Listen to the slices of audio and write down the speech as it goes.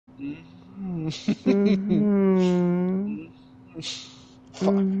Mm-hmm. Fuck.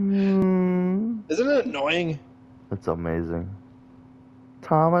 Mm-hmm. Isn't it annoying? That's amazing.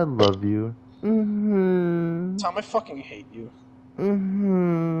 Tom, I love you. Mm-hmm. Tom, I fucking hate you.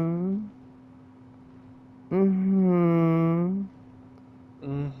 Mm-hmm. Mm-hmm.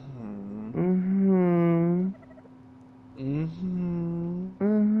 Mm-hmm. Mm-hmm. Mm-hmm.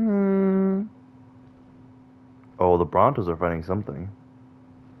 Mm-hmm. Oh, the Brontos are fighting something.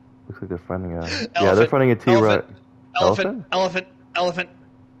 Looks like they're fighting a... Yeah, they're Elephant. fighting a T-Rex. Elephant. Elephant. Elephant.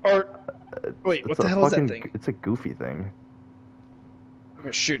 Or... Wait, what the hell is that thing? It's a goofy thing. I'm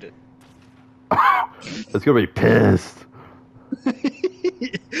gonna shoot it. It's gonna be pissed.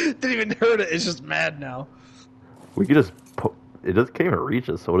 Didn't even hurt it. It's just mad now. We could just put... It just can't even reach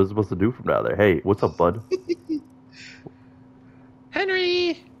us, so what is it supposed to do from down there? Hey, what's up, bud?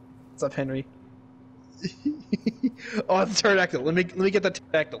 Henry! What's up, Henry? Oh, it's a pterodactyl. Let me get that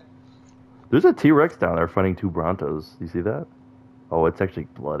pterodactyl. There's a T-Rex down there fighting two Brontos. You see that? Oh, it's actually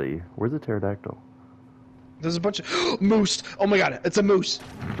bloody. Where's the pterodactyl? There's a bunch of... Moose! Oh my god, it's a moose!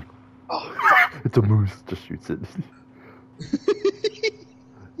 Oh, fuck. It's a moose. Just shoots it.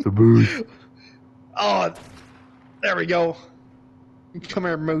 It's a moose. Oh, there we go. Come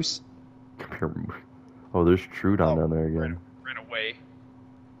here, moose. Come here, moose. Oh, there's Trudon down there again. Ran away.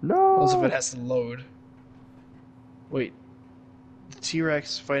 No! Most of it has to load. Wait. The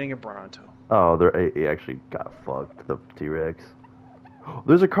T-Rex fighting a Bronto. Oh, he actually got fucked, the T-Rex.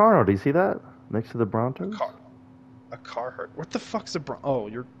 There's a Carno, do you see that? Next to the Brontos? A Carhartt. What the fuck's a Bronto? Oh,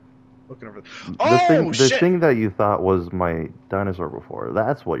 you're looking over there. The thing that you thought was my dinosaur before,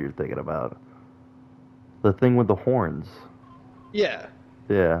 that's what you're thinking about. The thing with the horns. Yeah.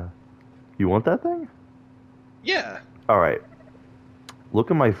 Yeah. You want that thing? Yeah. Alright. Look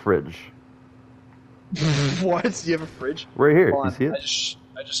at my fridge. What? Do you have a fridge? Right here. You see it?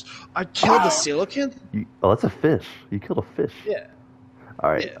 I killed the coelacanth? Oh, that's a fish. You killed a fish. Yeah.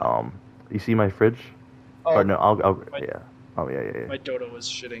 Alright, yeah. You see my fridge? Oh, or no, yeah. Oh, yeah. My dodo was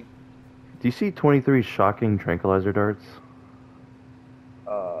shitting. Do you see 23 shocking tranquilizer darts?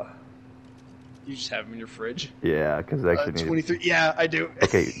 You just have them in your fridge? Yeah, because I actually need 23. Yeah, I do.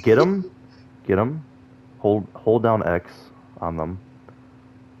 Okay, get them. Get them. Hold down X on them.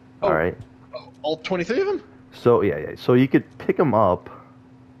 Oh. Alright. All 23 of them? So, yeah. So you could pick them up,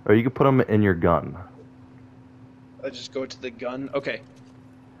 or you could put them in your gun. I just go to the gun? Okay.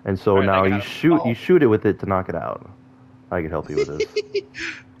 And so right, now you shoot it with it to knock it out. I could help you with this.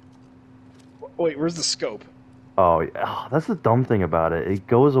 Wait, where's the scope? Oh, that's the dumb thing about it. It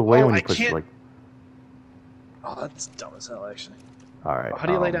goes away when you put like... Oh, that's dumb as hell, actually. Alright. How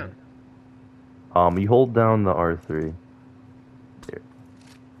do you lay down? You hold down the R3. Here.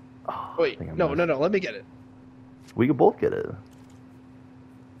 Oh, wait, no, let me get it. We could both get it.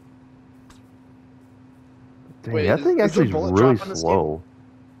 Dang, wait, that thing actually is really slow.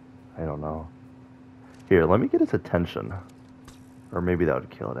 I don't know. Here, let me get its attention. Or maybe that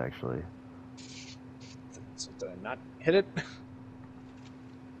would kill it, actually. So did I not hit it?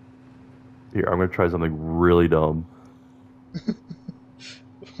 Here, I'm gonna try something really dumb.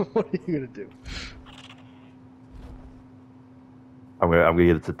 What are you gonna do? I'm gonna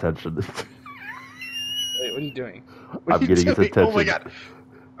get its attention. Wait, what are you doing? I'm getting its attention. Oh my god!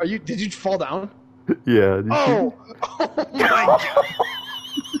 Did you fall down? Yeah. Oh my god!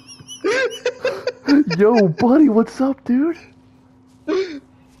 Yo, buddy, what's up, dude?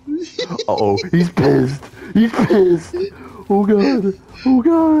 Uh-oh, he's pissed. He's pissed. Oh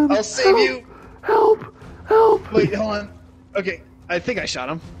god. I'll save you. Help. Wait, hold on. Okay, I think I shot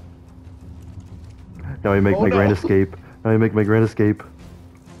him. Now you make my grand escape.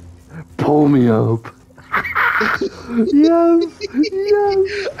 Pull me up. Yes.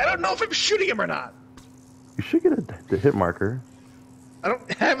 I don't know if I'm shooting him or not. You should get the hit marker. I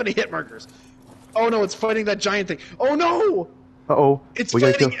don't have any hit markers. Oh no, it's fighting that giant thing. Oh no! Uh-oh. It's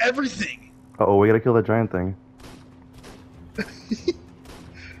fighting everything. Uh-oh, we gotta kill that giant thing.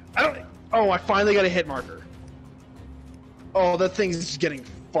 I finally got a hit marker. Oh, that thing's getting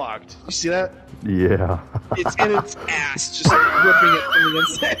fucked. You see that? Yeah. It's in its ass, just ripping it from the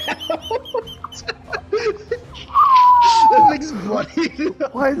inside out. That thing's bloody.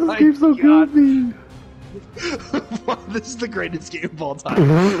 Why is this game so goofy? This is the greatest game of all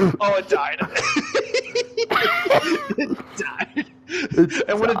time. Oh, it died. It died.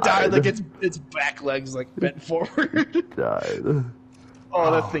 And when it died, like its back legs like bent forward. It died. Oh,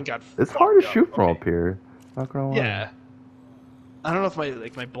 that thing got. It's hard to shoot from up here. Not gonna lie. Yeah. I don't know if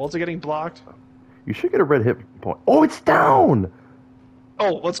my bullets are getting blocked. You should get a red hit point. Oh, it's down.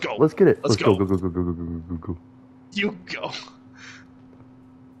 Oh, let's go. Let's get it. Let's go. Go. You go.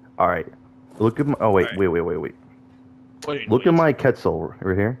 All right. Look at my. Oh wait, All right. wait. What are you Look doing? at my Quetzal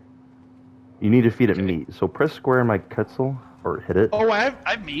right here. You need to feed it Okay. meat. So press square in my Quetzal or hit it. Oh,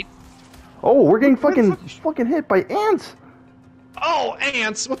 I've meat. Oh, we're getting Where the fucking hit by ants. Oh,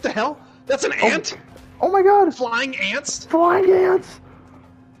 ants! What the hell? That's an Oh, ant? oh my god! Flying ants? Flying ants!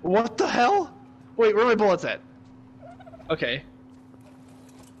 What the hell? Wait, where are my bullets at? Okay.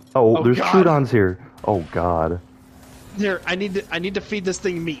 Oh, Oh, there's God. Trudons here. Oh god. Here, I need to feed this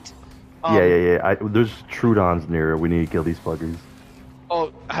thing meat. Yeah. There's Trudons near. We need to kill these buggers.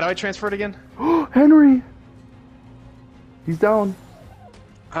 Oh, how do I transfer it again? Henry! He's down.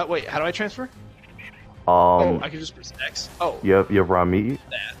 Wait, how do I transfer? Oh, I can just press X. Oh, You have raw meat?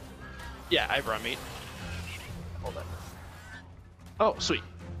 that. Yeah, I have raw meat. Hold on. Oh, sweet.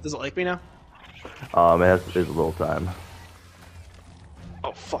 Does it like me now? It's a little time.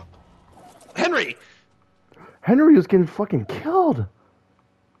 Oh, fuck. Henry! Henry was getting fucking killed.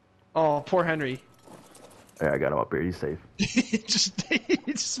 Oh, poor Henry. Yeah, I got him up here. He's safe.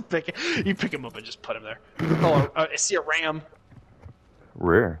 just pick him up and just put him there. Oh, I see a ram.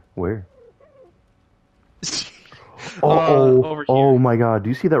 Where? Over here. Oh my god. Do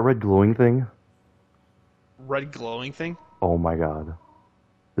you see that red glowing thing? Red glowing thing? Oh my god.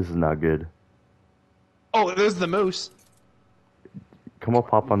 This is not good. Oh, there's the moose. Come up,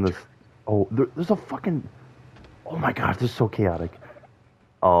 hop on this. Oh, there's a fucking. Oh my god, this is so chaotic.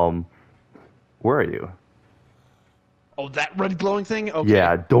 Where are you? Oh, that red glowing thing? Okay.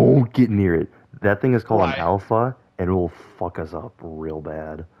 Yeah, don't get near it. That thing is called Why? an alpha, and it will fuck us up real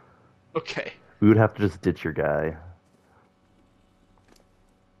bad. Okay. We would have to just ditch your guy.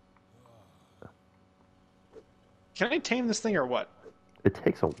 Can I tame this thing or what? It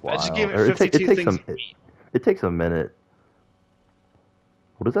takes a while. I just gave it Or 52 takes things a, to eat. it takes a minute.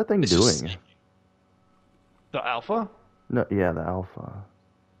 What is that thing It's just- doing? The alpha? No, yeah, the alpha.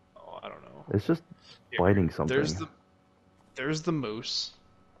 Oh, I don't know. It's just Here, biting something. There's the moose.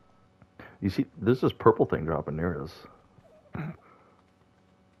 You see, there's this purple thing dropping near us.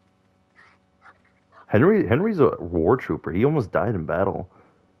 Henry's a war trooper. He almost died in battle.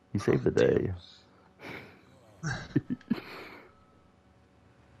 He saved the day.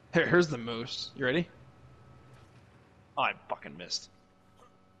 Here's the moose. You ready? Oh, I fucking missed.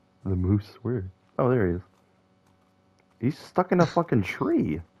 The moose? Where? Oh, there he is. He's stuck in a fucking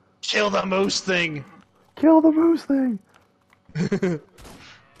tree. Kill the moose thing! Kill the moose thing! I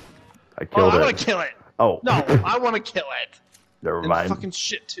killed I it. want to kill it! Oh. No, I want to kill it! Never And mind. fucking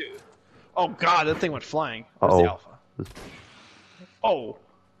shit, too. Oh, God, that thing went flying. Where's Uh-oh. the alpha? Oh.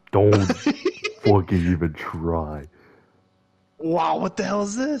 Don't fucking even try. Wow, what the hell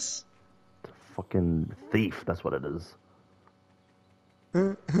is this? Fucking thief, that's what it is.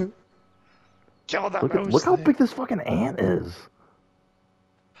 Kill that moose Look how thing. big this fucking ant is.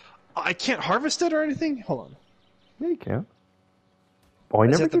 I can't harvest it or anything? Hold on. Yeah, you can. Oh, I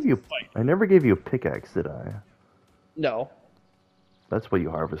just never have to gave you. fight. I never gave you a pickaxe, did I? No. That's what you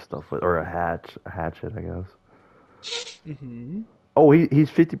harvest stuff with, or a hatchet, I guess. Mm-hmm. Oh, he's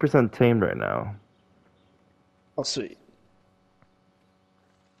 50% tamed right now. Oh, sweet.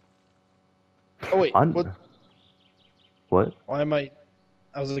 Oh, wait. Un- What? What? Why am I...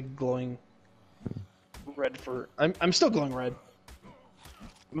 I was like glowing red for... I'm still glowing red.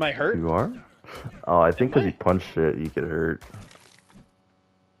 Am I hurt? You are? Oh, I think because I? you punched it, you get hurt.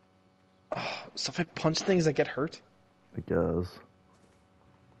 So if I punch things, I get hurt? I guess.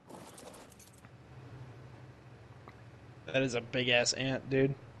 That is a big-ass ant,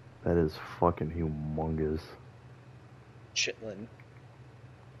 dude. That is fucking humongous. Chitlin.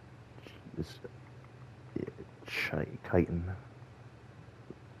 It's chitin.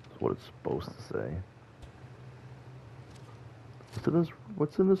 That's what it's supposed to say.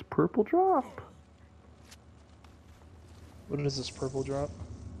 What's in this purple drop? What is this purple drop?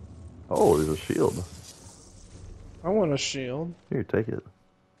 Oh, there's a shield. I want a shield. Here, take it.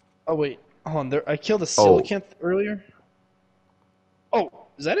 Oh, wait. Hold on. There, I killed a coelacanth earlier. Oh,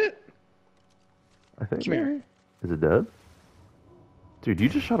 is that it? I think. Come here. Is it dead? Dude, you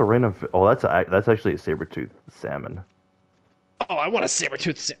just shot a random. Oh, that's actually a saber-toothed salmon. Oh, I want a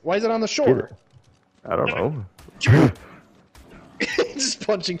saber-tooth. Why is it on the Get shore? it. I don't know. Just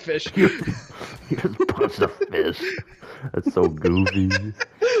punching fish. You just punched a fish. That's so goofy.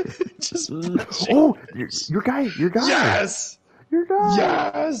 Just punching. Oh, your guy. Yes! Your guy.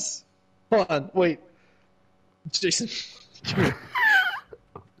 Yes! Hold on, wait. Jason. Come here.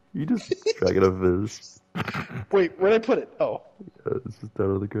 You just dragging a fish. Wait, where'd I put it? Oh, Yeah, it's just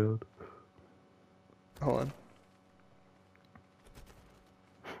down on the ground. hold on.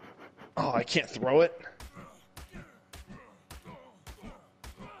 Oh, I can't throw it.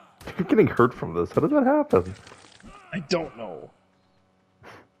 You're getting hurt from this. How did that happen? I don't know.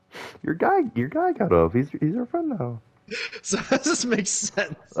 Your guy got off. He's your friend now. So this makes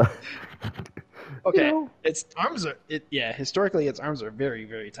sense. Okay, You know? its arms are historically its arms are very,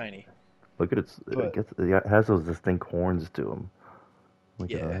 very tiny. Look at its. But- It has those distinct horns to them.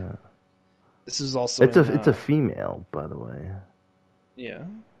 Look at Yeah. that. This is also It's a female, by the way. yeah.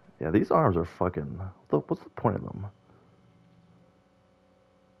 Yeah, these arms are fucking. What's the point of them?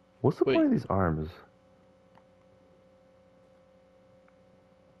 What's the Wait. point of these arms?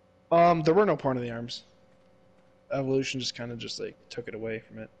 There were no point of the arms. Evolution just kind of like took it away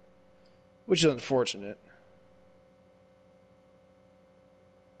from it, which is unfortunate.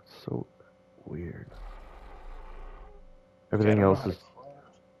 So weird. Everything else is.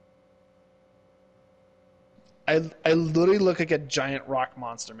 I literally look like a giant rock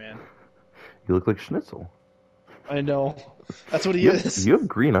monster, man. You look like Schnitzel. I know. That's what he You is. you have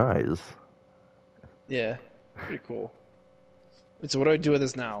green eyes. Yeah, pretty cool. Wait, so what do I do with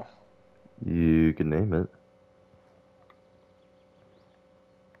this now? You can name it.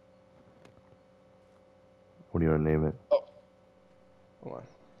 What do you want to name it? Hold on.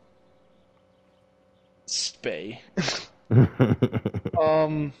 Spay.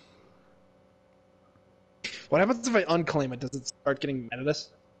 What happens if I unclaim it? Does it start getting mad at us?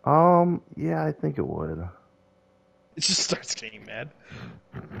 Yeah, I think it would. It just starts getting mad.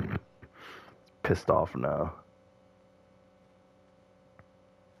 Pissed off now.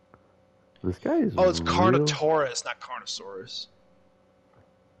 This guy is. Oh, it's real... Carnotaurus, not Carnosaurus.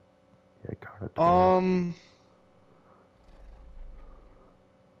 Yeah, Carnotaurus.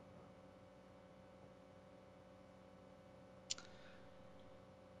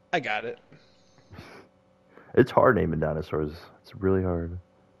 I got it. It's hard naming dinosaurs. It's really hard.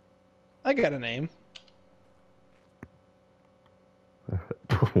 I got a name.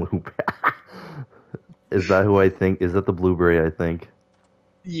 Blueberry. Is that who I think? Is that the blueberry I think?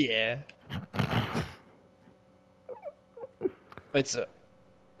 Yeah. Wait, so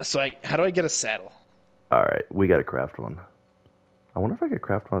how do I get a saddle? Alright, we gotta craft one. I wonder if I could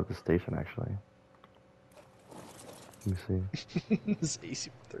craft one at the station, actually. Let me see. This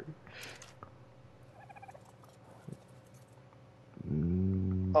AC-30.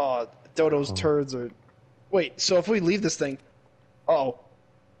 Oh, Dodo's turds are... Wait, so if we leave this thing... Oh.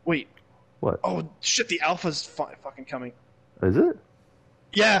 Wait. What? Oh, shit, the alpha's fucking coming. Is it?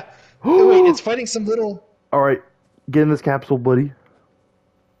 Yeah. Wait, it's fighting some little... Alright, get in this capsule, buddy.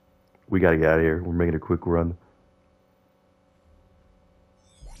 We gotta get out of here. We're making a quick run.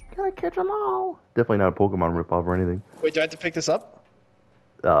 Gotta catch them all. Definitely not a Pokemon ripoff or anything. Wait, do I have to pick this up?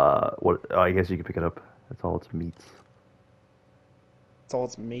 What? Oh, I guess you can pick it up. That's all its meats. It's all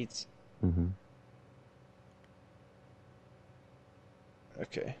its mates. Mm-hmm.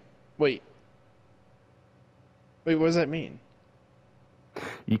 Okay. Wait, what does that mean?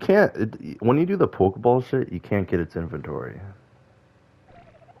 You can't... when you do the Pokeball shit, you can't get its inventory.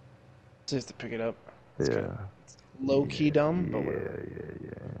 So you have to pick it up. Yeah. Kinda low-key dumb, but Yeah, whatever.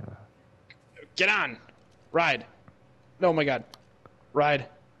 yeah. Get on! Ride! Oh my god. Ride.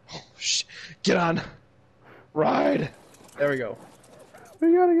 Oh, get on! Ride! There we go.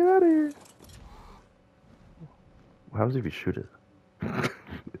 We gotta get out of here. What happens if you shoot it?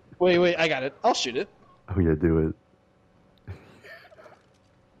 Wait, I got it. I'll shoot it. Oh yeah, do it.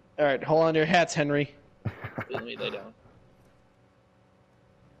 Alright, hold on to your hats, Henry. Let me lay down.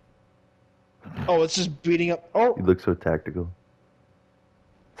 Oh, it's just beating up... Oh! You look so tactical.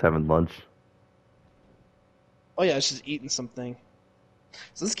 It's having lunch. Oh yeah, it's just eating something.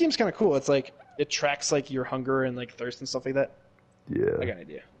 So this game's kind of cool. It's like, it tracks like your hunger and like thirst and stuff like that. Yeah. I got an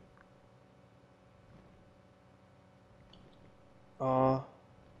idea.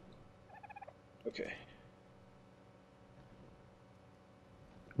 Okay.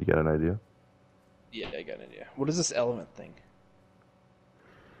 You got an idea? Yeah, I got an idea. What is this element thing?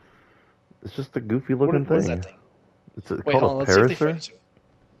 It's just a goofy looking What is thing. that thing? It's Wait, called hold on, a let's see if they parasaur. finish it.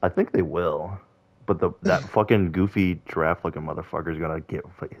 I think they will. But that fucking goofy giraffe looking motherfucker's gonna get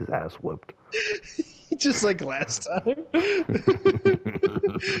his ass whipped. Just like last time.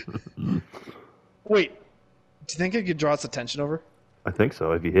 Wait, do you think I could draw its attention over? I think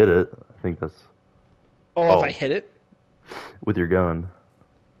so. If you hit it, I think that's Oh, if I hit it? with your gun.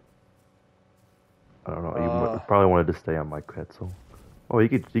 I don't know. You probably wanted to stay on my Quetzal. Oh, you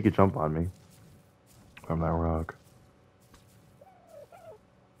could jump on me from that rock.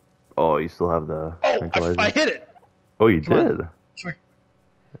 Oh, you still have the tranquilizer? I hit it! Oh, you Come on. did? Sure.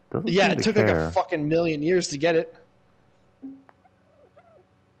 Doesn't Yeah, seem it to took like care. a fucking million years to get it.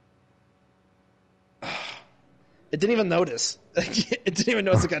 It didn't even notice. It didn't even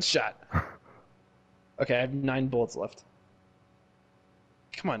notice it got shot. Okay, I have 9 bullets left.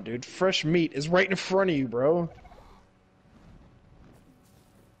 Come on, dude. Fresh meat is right in front of you, bro.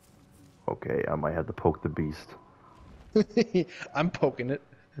 Okay, I might have to poke the beast. I'm poking it.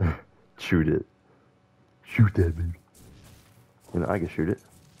 Shoot it. Shoot that baby. You know, I can shoot it.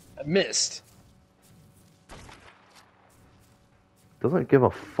 I missed. Doesn't give a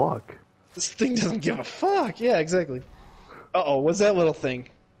fuck. This thing doesn't give a fuck. Yeah, exactly. Uh-oh, what's that little thing?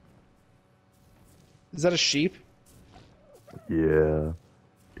 Is that a sheep? Yeah.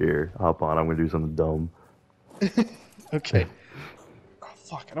 Here, hop on. I'm gonna do something dumb. Okay. Oh,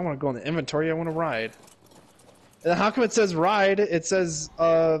 fuck. I don't want to go in the inventory. I want to ride. And how come it says ride? It says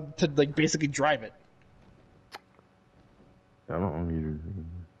to like basically drive it. I don't know.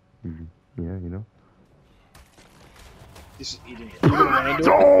 Yeah, you know. He's just eating it. You gonna run into it?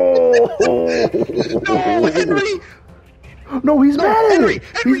 Oh! No, Henry! No, he's mad at Henry! it.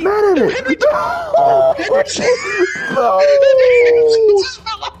 Henry! He's mad at No, it. Henry! No! Henry! No!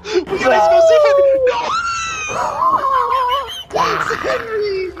 We gotta go save Henry! No! It's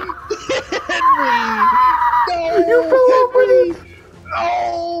Henry! Henry! No! You fell Henry!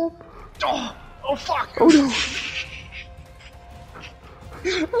 No! Oh, fuck! Oh no!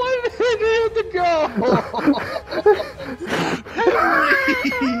 Why did Henry have to go?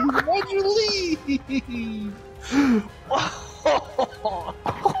 Henry! Why'd you leave?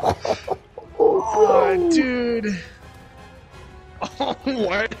 Oh, dude. Oh,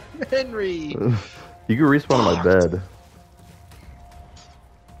 what? Henry. You can respawn on my bed.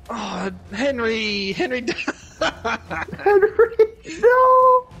 Oh, Henry. Henry. Henry,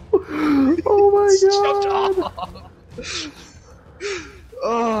 no! Oh my Jumped god! off.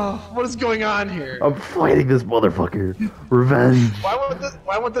 Oh, what is going on here? I'm fighting this motherfucker. Revenge.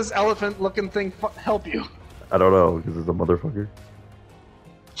 Why won't this elephant-looking thing help you? I don't know, because it's a motherfucker.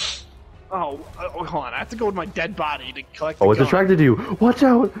 Oh, hold on. I have to go with my dead body to collect the Oh, it's gun. attracted to you. Watch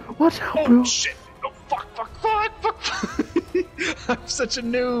out! Watch out, Oh, bro! shit. Oh, fuck. I'm such a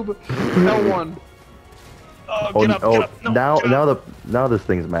noob. L1. Oh, get up, get up. No, get up. Now this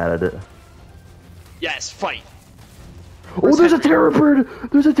thing's mad at it. Yes, fight. Oh, there's a terror bird!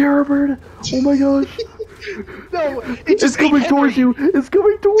 There's a terror bird! Oh my gosh! No, It's coming towards you! It's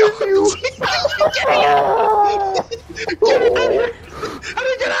coming towards you! Get out! Get out of here! How do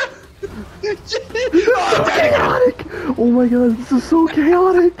you get out? Oh, Chaotic! Oh my god, this is so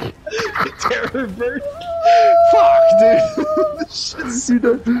chaotic! terror bird. Fuck, dude. This shit's Dude,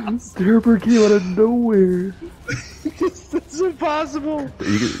 that terror bird came out of nowhere. this is impossible.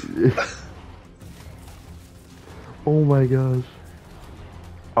 Oh my gosh.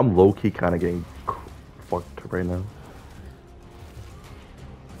 I'm low-key kind of getting fucked right now.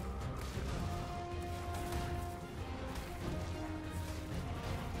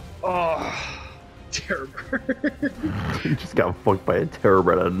 Oh, terror bird. You just got fucked by a terror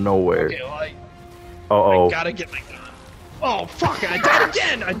bird out of nowhere. Okay, well, I Uh-oh. gotta get my gun. Oh, fuck, I died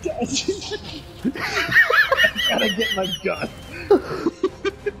again! I gotta get my gun.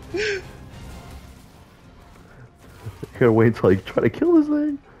 I gotta wait until I try to kill this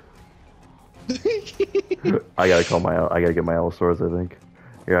thing. I gotta get my Allosaurus, I think.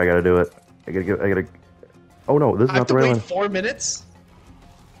 Here, I gotta do it. I gotta... Oh no, this is I have not to the right wait one. 4 minutes?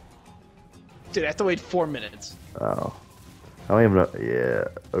 Dude, I have to wait 4 minutes. Oh. I don't even know... Yeah,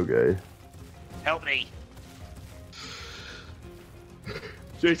 okay. Help me.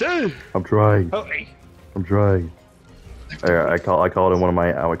 JT! I'm trying. Help me. I'm trying. I called in one of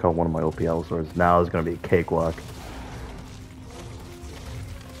my OP Allosaurus. Now it's gonna be a cakewalk.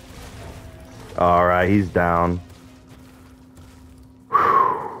 Alright, he's down.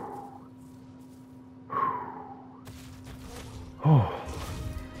 Oh,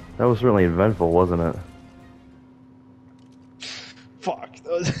 that was certainly eventful, wasn't it? Fuck.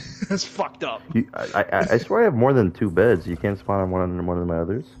 That's fucked up. I swear I have more than 2 beds. You can't spawn on one of my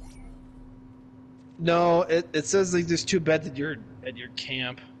others. No, it says like there's 2 beds at your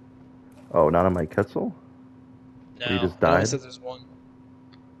camp. Oh, not on my Quetzal? No, You just it only died? says there's 1.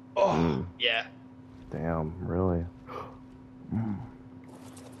 Oh, yeah. Damn, really?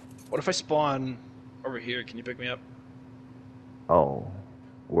 What if I spawn over here? Can you pick me up? Oh,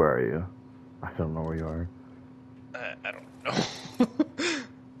 where are you? I don't know where you are. I don't know.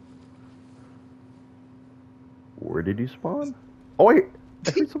 Where did you spawn? Oh wait,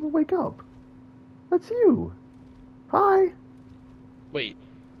 I heard someone wake up. That's you. Hi. Wait,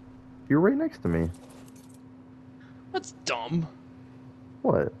 You're right next to me. that's dumb.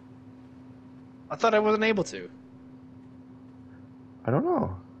 What? I thought I wasn't able to. I don't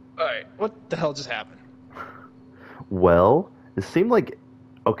know. Alright, what the hell just happened? Well, it seemed like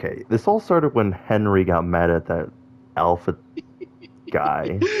okay. This all started when Henry got mad at that alpha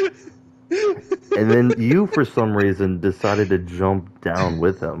guy, and then you, for some reason, decided to jump down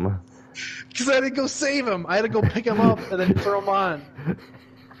with him. Because I had to go save him. I had to go pick him up and then throw him on.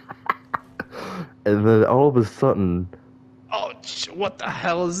 And then all of a sudden, Oh, what the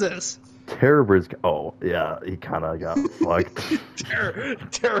hell is this? Terrorbird's. Oh yeah, he kind of got fucked.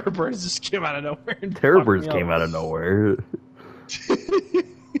 Terrorbirds just came out of nowhere. Terrorbird's came out of nowhere.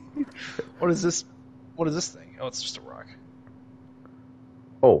 What is this? What is this thing? Oh, it's just a rock.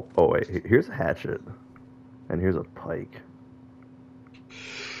 Oh wait. Here's a hatchet, and here's a pike.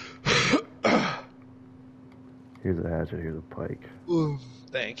 Here's a hatchet. Here's a pike. Ooh,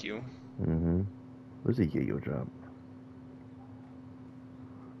 thank you. Mm-hmm. Where's the yayo drop?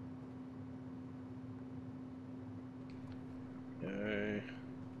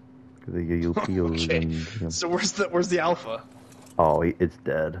 The yayo peels Okay. and. You know. So where's the alpha? Oh, it's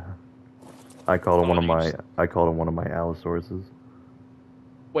dead. I called him one of my Allosauruses.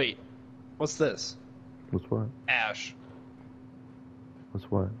 Wait, what's this? What's what? Ash. What's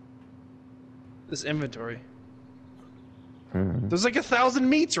what? This inventory. Mm-hmm. There's like 1,000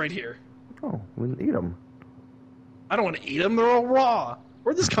 meats right here. Oh, we didn't eat them. I don't want to eat them. They're all raw.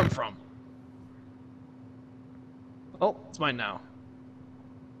 Where'd this come from? Oh, it's mine now.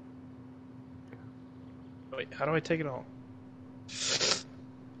 Wait, how do I take it all?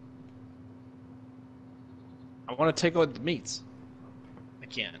 I want to take all the meats. I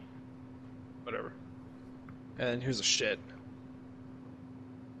can't. Whatever. And here's a shit.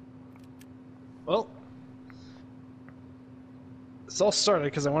 Well, this all started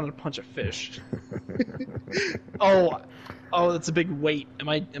because I wanted to punch a fish. Oh, that's a big weight. Am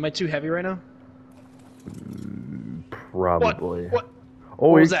I too heavy right now? Probably. What? Oh,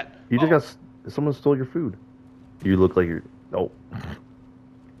 What was that? You just got. Someone stole your food. You look like you're. Oh.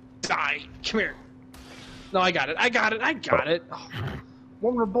 Die! Come here. No, I got it. I got it. Oh,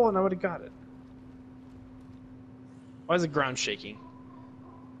 one more bullet and I would have got it. Why is the ground shaking?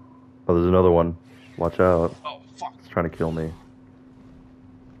 Oh, there's another one. Watch out. Oh, fuck. It's trying to kill me.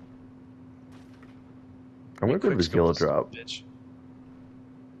 I'm gonna go to this yellow drop. Bitch.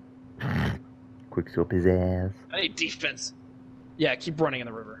 Quick scope his ass. I need defense. Yeah, keep running in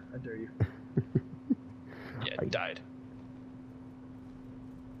the river. I dare you. Yeah, it died.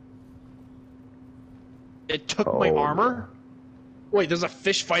 It took my armor? Wait, there's a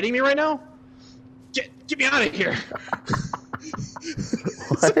fish fighting me right now? Get me out of here!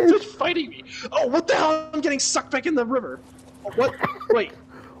 There's a fish fighting me! Oh, what the hell? I'm getting sucked back in the river. Oh, what?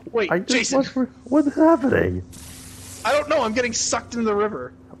 Wait, Jason. What's happening? I don't know, I'm getting sucked into the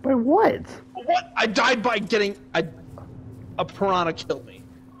river. By what? What? I died by getting... A piranha killed me.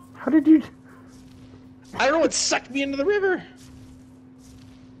 How did you... I don't know, it sucked me into the river.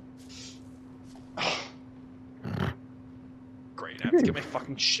 Great, I have to get my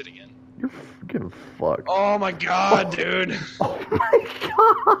fucking shit again. You're getting fucked. Oh my god, dude. Oh my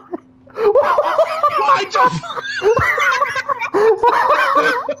god! I just...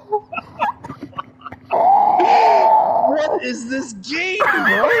 What is this game,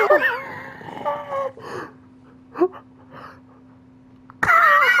 bro?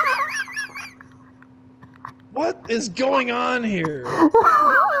 What is going on here?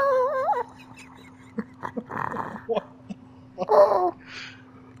 What?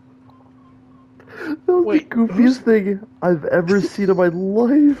 That was the goofiest thing I've ever seen in my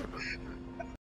life.